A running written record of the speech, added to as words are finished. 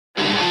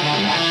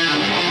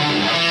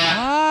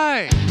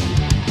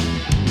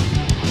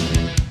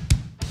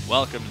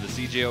Welcome to the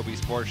CJOB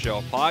Sports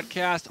Show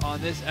podcast. On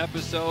this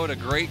episode, a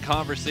great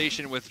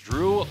conversation with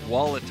Drew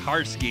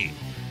Wolitarsky,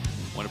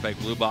 Winnipeg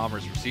Blue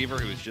Bombers receiver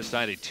who has just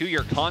signed a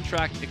 2-year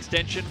contract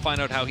extension.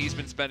 Find out how he's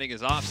been spending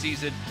his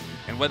offseason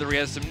and whether he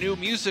has some new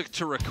music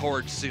to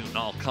record soon,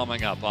 all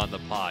coming up on the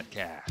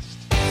podcast.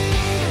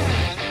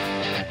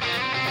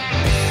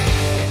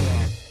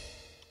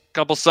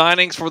 Couple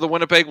signings for the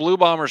Winnipeg Blue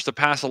Bombers to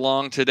pass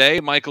along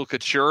today. Michael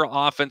Couture,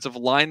 offensive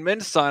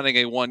lineman, signing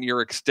a 1-year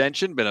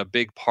extension. Been a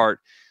big part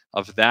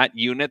of that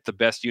unit, the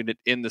best unit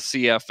in the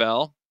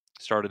CFL.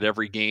 Started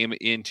every game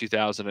in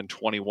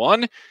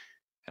 2021.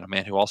 And a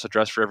man who also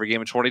dressed for every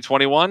game in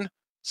 2021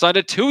 signed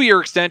a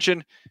 2-year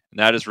extension. And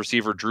that is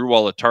receiver Drew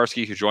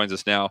Wolitarsky, who joins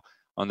us now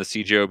on the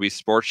CJOB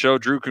Sports Show.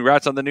 Drew,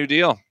 congrats on the new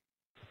deal.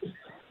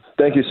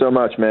 Thank you so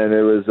much, man.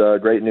 It was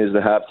great news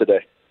to have today.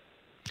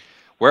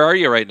 Where are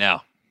you right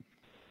now?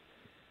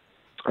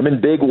 I'm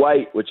in Big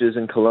White, which is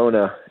in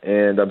Kelowna,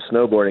 and I'm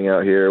snowboarding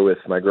out here with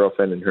my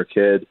girlfriend and her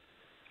kid.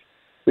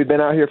 We've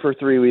been out here for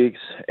 3 weeks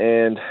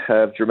and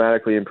have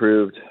dramatically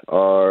improved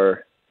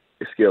our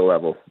skill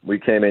level. We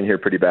came in here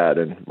pretty bad,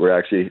 and we're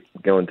actually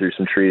going through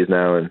some trees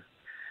now and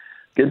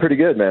getting pretty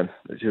good, man,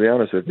 to be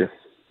honest with you.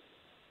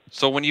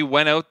 So when you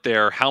went out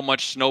there, how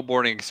much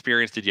snowboarding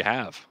experience did you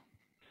have?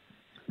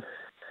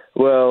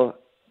 Well,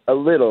 a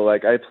little.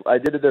 Like I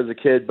did it as a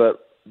kid,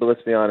 but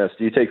let's be honest,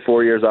 you take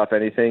 4 years off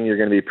anything, you're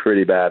going to be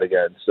pretty bad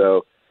again.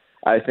 So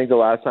I think the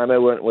last time I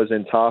went was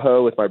in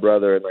Tahoe with my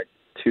brother in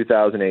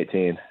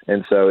 2018.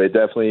 And so it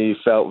definitely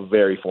felt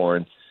very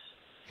foreign.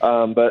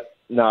 But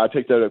no, I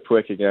picked it up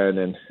quick again,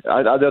 and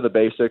I know the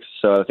basics,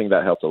 so I think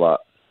that helped a lot.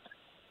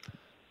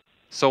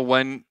 So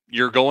when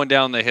you're going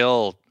down the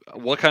hill,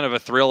 what kind of a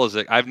thrill is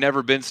it? I've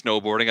never been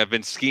snowboarding. I've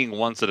been skiing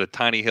once at a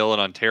tiny hill in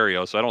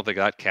Ontario, so I don't think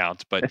that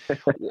counts. But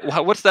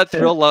what's that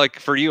thrill like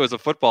for you as a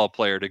football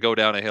player to go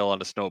down a hill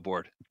on a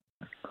snowboard?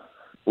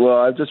 Well,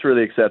 I've just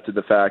really accepted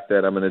the fact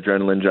that I'm an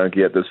adrenaline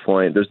junkie at this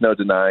point. There's no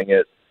denying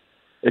it.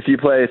 If you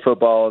play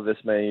football this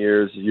many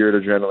years, you're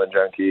an adrenaline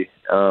junkie.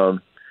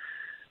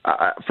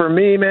 For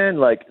me, man,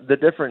 the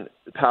different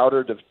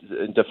powder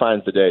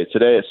defines the day.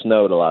 Today it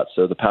snowed a lot,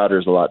 so the powder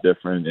is a lot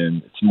different,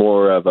 and it's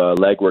more of a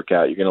leg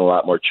workout. You're getting a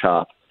lot more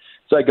chop.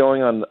 It's like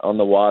going on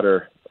the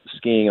water,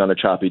 skiing on a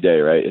choppy day,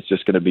 right? It's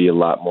just going to be a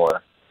lot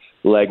more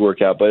leg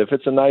workout. But if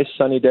it's a nice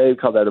sunny day, we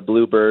call that a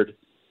bluebird.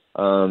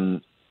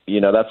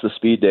 That's the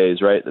speed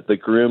days, right? The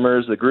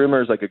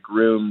groomer is like a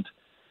groomed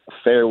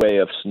fairway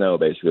of snow,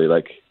 basically.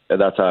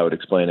 That's how I would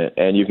explain it.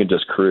 And you can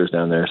just cruise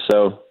down there.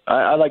 So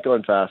I like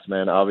going fast,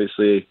 man.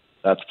 Obviously,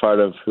 that's part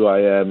of who I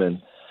am. And,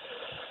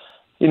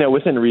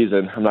 within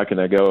reason, I'm not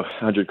going to go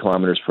 100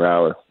 kilometers per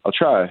hour. I'll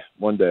try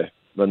one day,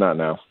 but not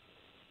now.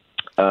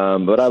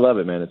 But I love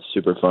it, man. It's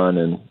super fun.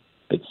 And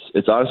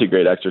it's honestly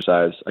great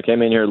exercise. I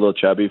came in here a little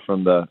chubby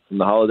from the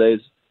holidays.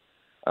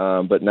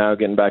 But now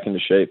getting back into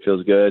shape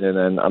feels good. And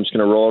then I'm just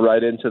going to roll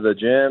right into the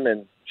gym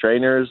and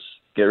trainers,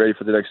 get ready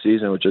for the next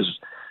season, which is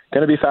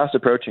going to be fast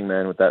approaching,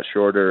 man, with that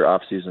shorter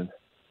off season.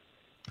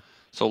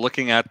 So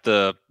looking at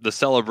the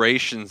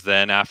celebrations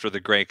then after the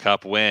Grey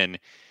Cup win,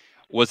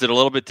 was it a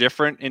little bit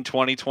different in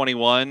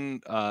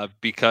 2021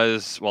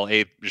 because, well,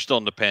 A, you're still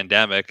in the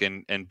pandemic,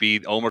 and B,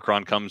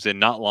 Omicron comes in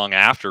not long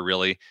after,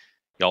 really,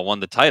 y'all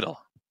won the title?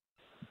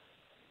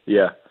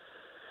 Yeah.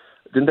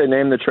 Didn't they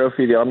name the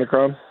trophy the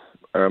Omicron?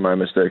 Or am I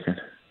mistaken?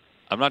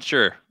 I'm not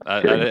sure.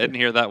 I didn't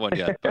hear that one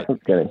yet. But. I'm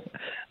kidding.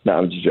 No,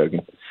 I'm just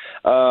joking.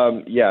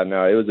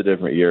 It was a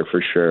different year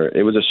for sure.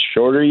 It was a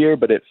shorter year,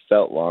 but it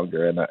felt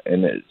longer.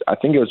 I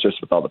think it was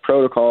just with all the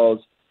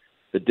protocols,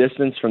 the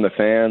distance from the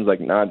fans,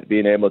 not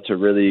being able to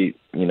really,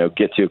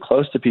 get too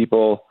close to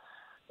people.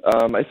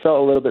 I felt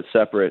a little bit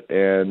separate,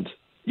 and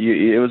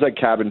it was like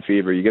cabin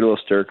fever. You get a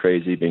little stir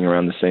crazy being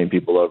around the same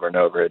people over and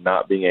over, and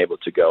not being able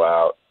to go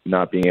out,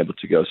 not being able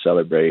to go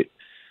celebrate.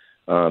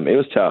 It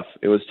was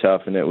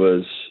tough. And it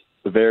was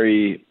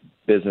very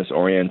business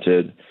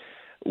oriented,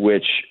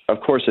 which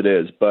of course it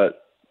is,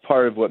 but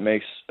part of what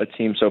makes a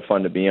team so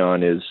fun to be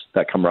on is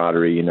that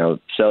camaraderie,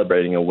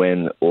 celebrating a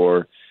win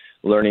or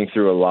learning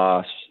through a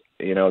loss.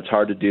 It's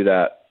hard to do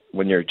that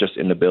when you're just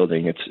in the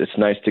building. It's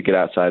nice to get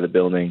outside the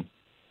building,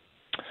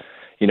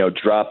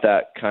 drop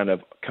that kind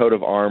of coat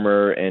of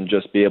armor and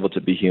just be able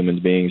to be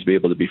human beings, be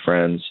able to be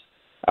friends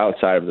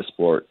outside of the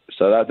sport.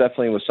 So that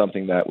definitely was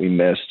something that we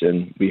missed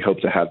and we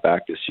hope to have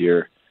back this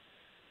year.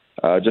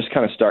 Just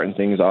kind of starting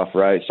things off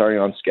right, starting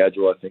on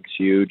schedule, I think is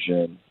huge,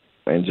 and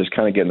just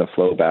kind of getting the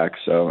flow back.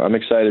 So I'm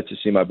excited to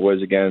see my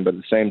boys again, but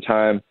at the same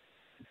time,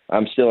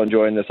 I'm still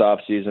enjoying this off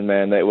season,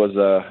 man. It was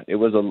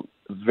a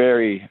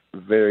very,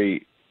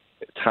 very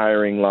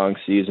tiring, long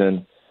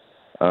season,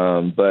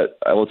 but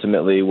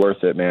ultimately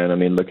worth it, man. I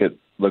mean, look at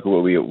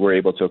what we were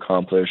able to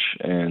accomplish,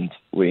 and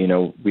we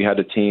had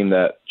a team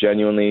that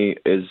genuinely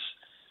is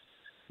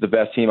the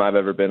best team I've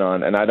ever been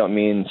on. And I don't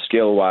mean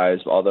skill-wise,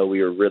 although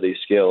we were really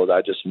skilled.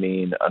 I just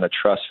mean on a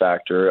trust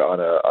factor, on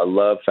a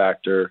love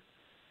factor.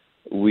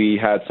 We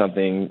had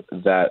something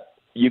that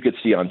you could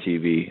see on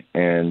TV,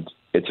 and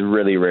it's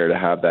really rare to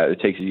have that. It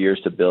takes years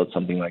to build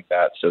something like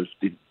that. So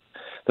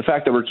the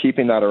fact that we're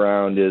keeping that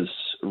around is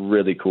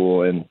really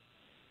cool. And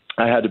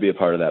I had to be a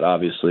part of that,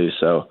 obviously.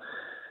 So,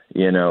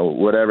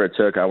 whatever it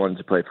took, I wanted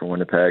to play for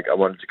Winnipeg. I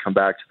wanted to come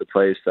back to the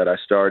place that I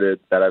started,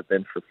 that I've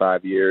been for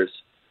 5 years.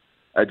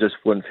 I just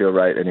wouldn't feel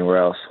right anywhere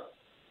else.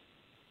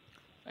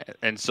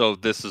 And so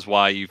this is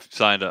why you've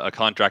signed a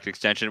contract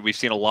extension. We've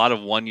seen a lot of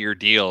 1-year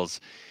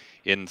deals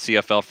in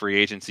CFL free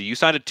agency. You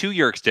signed a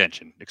 2-year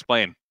extension.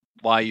 Explain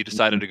why you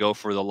decided to go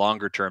for the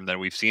longer term than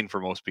we've seen for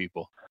most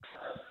people.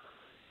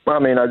 Well, I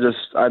mean,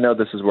 I know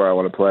this is where I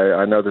want to play.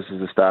 I know this is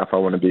the staff I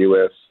want to be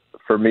with.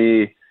 For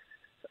me,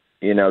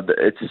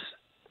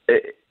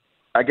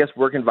 I guess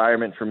work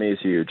environment for me is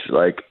huge.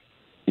 Like,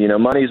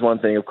 money is one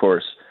thing, of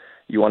course.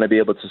 You want to be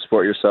able to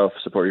support yourself,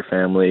 support your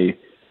family,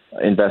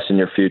 invest in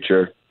your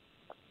future.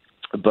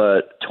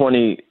 But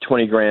 20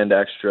 grand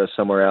extra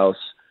somewhere else,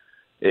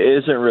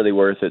 it isn't really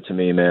worth it to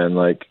me, man.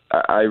 Like,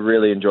 I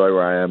really enjoy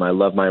where I am. I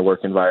love my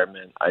work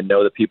environment. I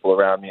know the people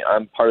around me.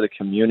 I'm part of the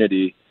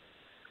community,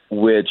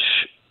 which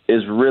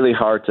is really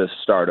hard to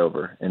start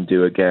over and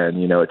do again.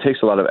 It takes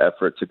a lot of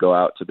effort to go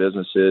out to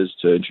businesses,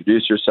 to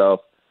introduce yourself.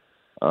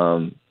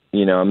 I'm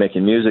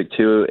making music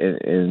too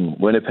in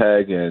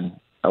Winnipeg, and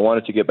I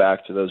wanted to get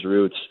back to those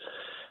roots,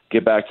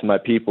 get back to my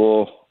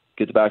people,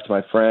 get back to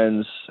my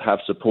friends, have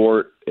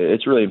support.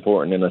 It's really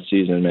important in a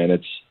season, man.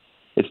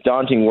 It's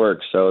daunting work,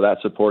 so that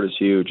support is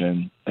huge,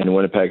 and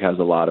Winnipeg has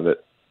a lot of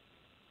it.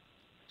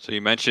 So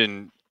you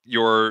mentioned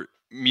your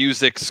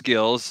music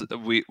skills.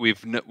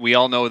 We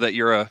all know that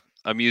you're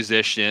a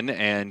musician,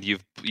 and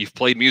you've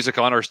played music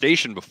on our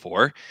station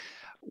before.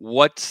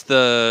 What's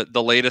the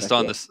latest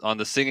on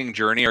the singing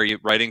journey? Are you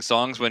writing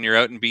songs when you're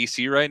out in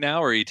BC right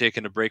now, or are you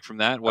taking a break from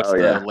that? What's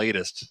the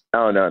latest?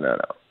 Oh, no.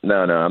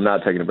 I'm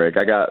not taking a break.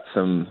 I got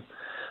some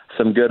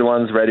good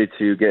ones ready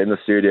to get in the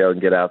studio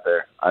and get out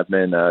there. I've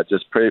been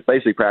just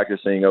basically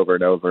practicing over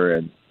and over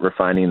and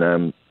refining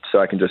them so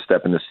I can just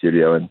step in the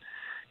studio and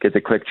get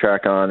the click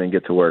track on and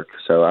get to work.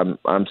 So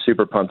I'm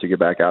super pumped to get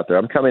back out there.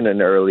 I'm coming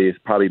in early,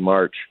 probably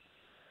March,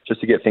 just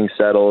to get things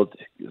settled,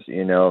 be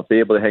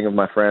able to hang with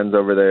my friends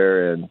over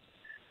there. And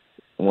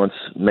once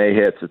May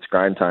hits, it's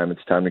grind time.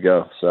 It's time to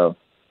go. So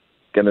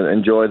going to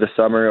enjoy the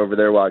summer over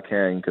there while I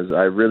can, because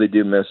I really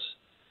do miss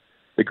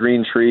the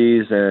green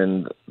trees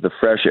and the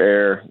fresh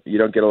air. You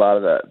don't get a lot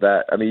of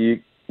that. I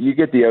mean, you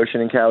get the ocean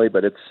in Cali,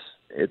 but it's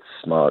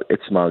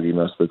smoggy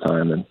most of the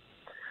time. And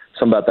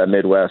something about that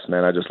Midwest,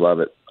 man, I just love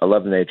it. I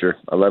love nature.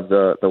 I love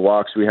the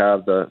walks we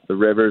have, the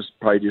rivers,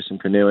 probably do some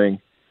canoeing.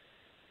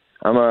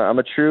 I'm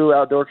a true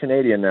outdoor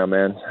Canadian now,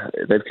 man.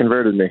 They've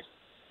converted me.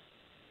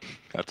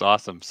 That's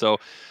awesome. So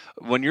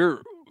when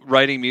you're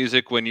writing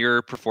music, when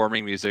you're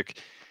performing music,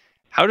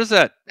 how does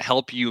that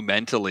help you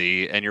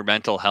mentally and your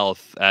mental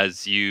health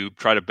as you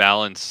try to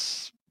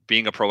balance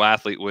being a pro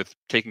athlete with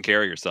taking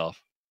care of yourself?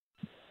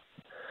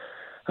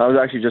 I was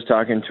actually just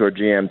talking to our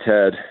GM,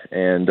 Ted,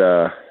 and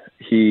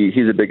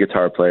he's a big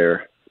guitar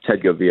player,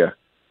 Ted Govia.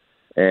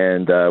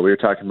 And we were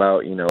talking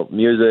about,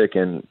 music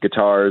and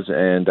guitars,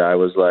 and I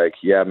was like,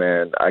 yeah,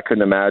 man, I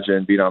couldn't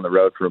imagine being on the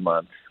road for a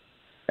month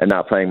and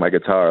not playing my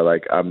guitar.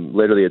 Like, I'm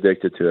literally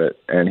addicted to it.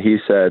 And he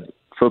said,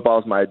 football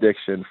is my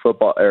addiction.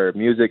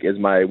 Music is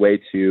my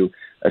way to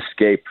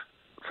escape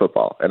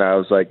football. And I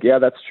was like, yeah,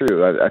 that's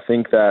true. I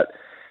think that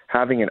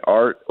having an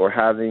art or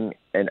having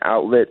an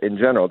outlet in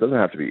general, it doesn't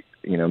have to be,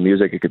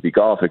 music. It could be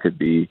golf. It could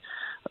be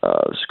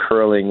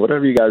curling,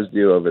 whatever you guys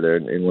do over there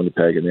in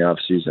Winnipeg in the off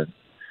season.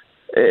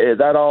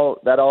 That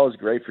all is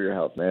great for your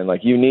health, man.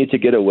 Like, you need to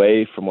get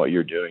away from what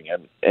you're doing,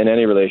 and in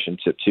any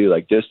relationship too.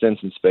 Like, distance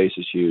and space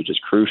is huge. It's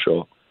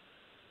crucial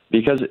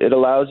because it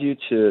allows you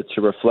to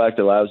reflect,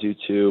 allows you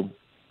to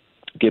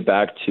get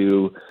back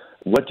to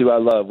what do I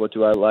love, what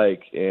do I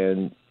like,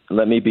 and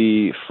let me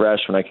be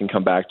fresh when I can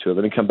come back to it.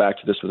 Let me come back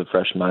to this with a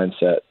fresh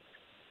mindset,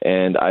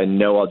 and I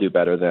know I'll do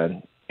better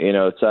then.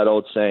 It's that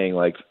old saying,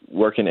 like,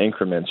 work in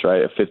increments,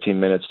 right? 15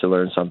 minutes to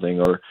learn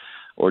something,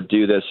 or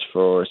do this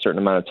for a certain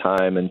amount of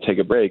time and take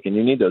a break. And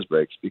you need those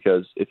breaks,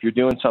 because if you're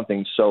doing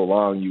something so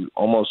long, you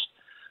almost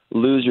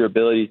lose your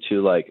ability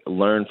to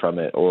learn from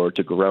it or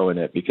to grow in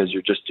it, because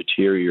you're just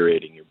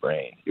deteriorating your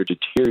brain. You're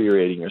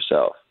deteriorating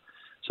yourself.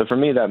 So for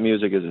me, that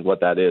music is what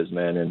that is,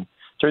 man. And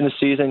during the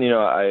season,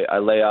 I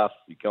lay off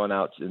going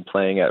out and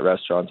playing at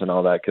restaurants and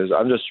all that, because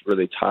I'm just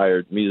really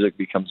tired. Music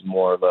becomes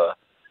more of a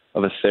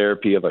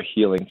therapy, of a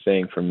healing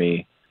thing for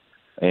me.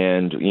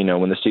 And,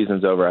 when the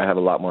season's over, I have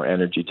a lot more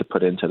energy to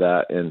put into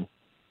that. And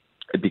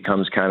it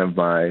becomes kind of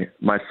my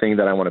thing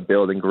that I want to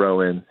build and grow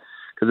in.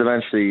 Because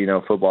eventually,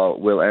 football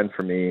will end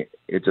for me.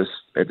 It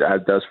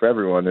does for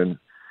everyone. And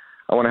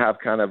I want to have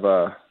kind of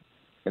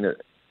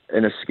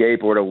an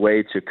escape or a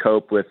way to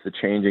cope with the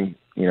changing,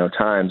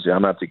 times. I'm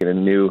going to have to get a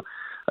new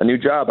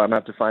job. I'm going to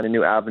have to find a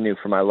new avenue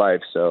for my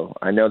life. So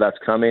I know that's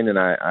coming, and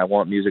I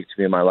want music to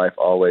be in my life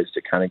always,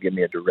 to kind of give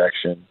me a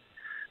direction,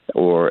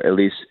 or at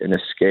least an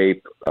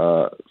escape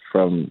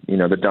from,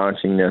 the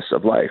dauntingness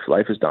of life.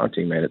 Life is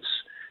daunting, man. It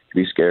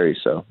can be scary.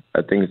 So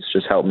I think it's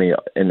just helped me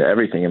in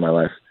everything in my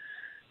life.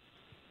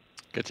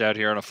 Gets out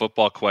here on a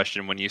football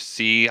question. When you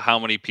see how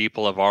many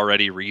people have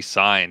already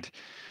re-signed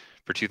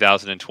for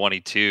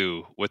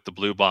 2022 with the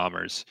Blue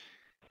Bombers.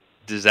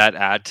 Does that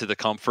add to the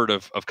comfort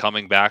of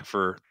coming back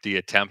for the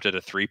attempt at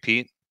a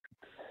three-peat?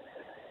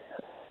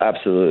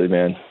 Absolutely,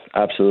 man.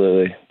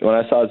 Absolutely. When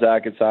I saw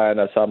Zach get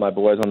signed, I saw my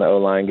boys on the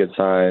O-line get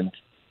signed.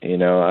 You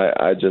know,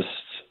 I just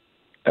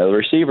the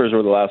receivers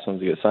were the last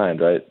ones to get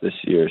signed, right, this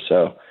year.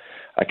 So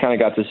I kind of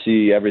got to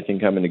see everything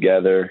coming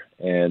together,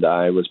 and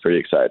I was pretty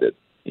excited,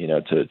 you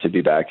know, to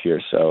be back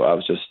here. So I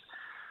was just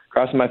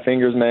crossing my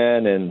fingers,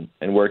 man,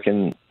 and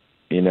working,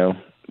 you know,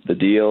 the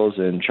deals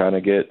and trying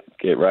to get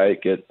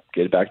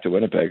it back to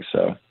Winnipeg.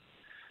 So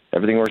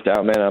everything worked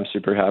out, man. I'm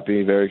super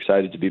happy, very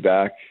excited to be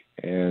back.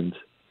 And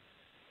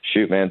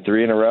shoot, man,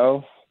 3 in a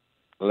row,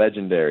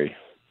 legendary.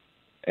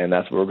 And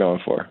that's what we're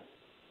going for.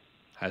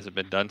 Hasn't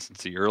been done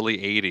since the early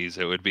 80s.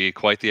 It would be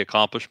quite the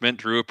accomplishment.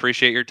 Drew,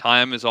 appreciate your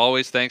time as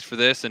always. Thanks for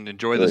this, and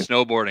enjoy the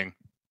snowboarding.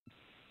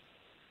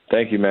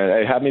 Thank you, man.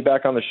 Hey, have me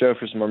back on the show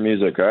for some more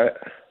music, all right?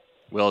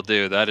 Will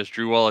do. That is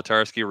Drew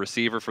Wolitarsky,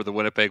 receiver for the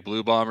Winnipeg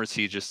Blue Bombers.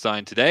 He just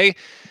signed today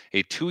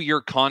a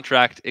 2-year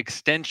contract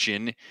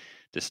extension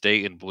to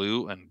stay in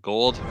blue and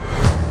gold.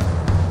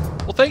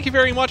 Well, thank you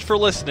very much for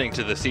listening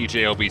to the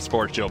CJOB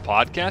Sports Show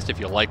podcast. If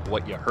you like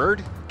what you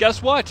heard,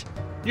 guess what?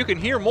 You can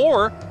hear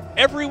more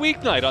every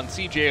weeknight on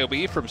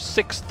CJOB from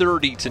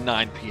 6:30 to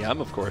 9 p.m.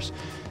 Of course,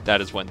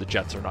 that is when the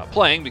Jets are not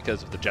playing,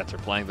 because if the Jets are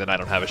playing, then I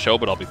don't have a show,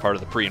 but I'll be part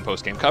of the pre- and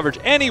post-game coverage.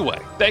 Anyway,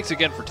 thanks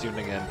again for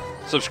tuning in.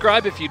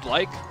 Subscribe if you'd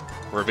like.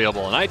 We're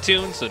available on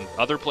iTunes and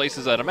other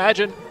places, I'd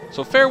imagine.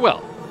 So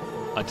farewell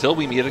until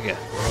we meet again.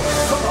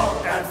 So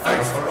long and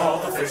thanks for all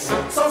the fish.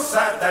 So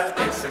sad that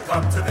it should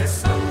come to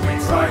this. We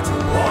try to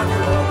warn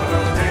you all, but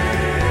oh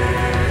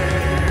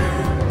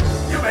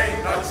dear. You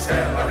may not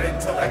share our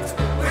intellect,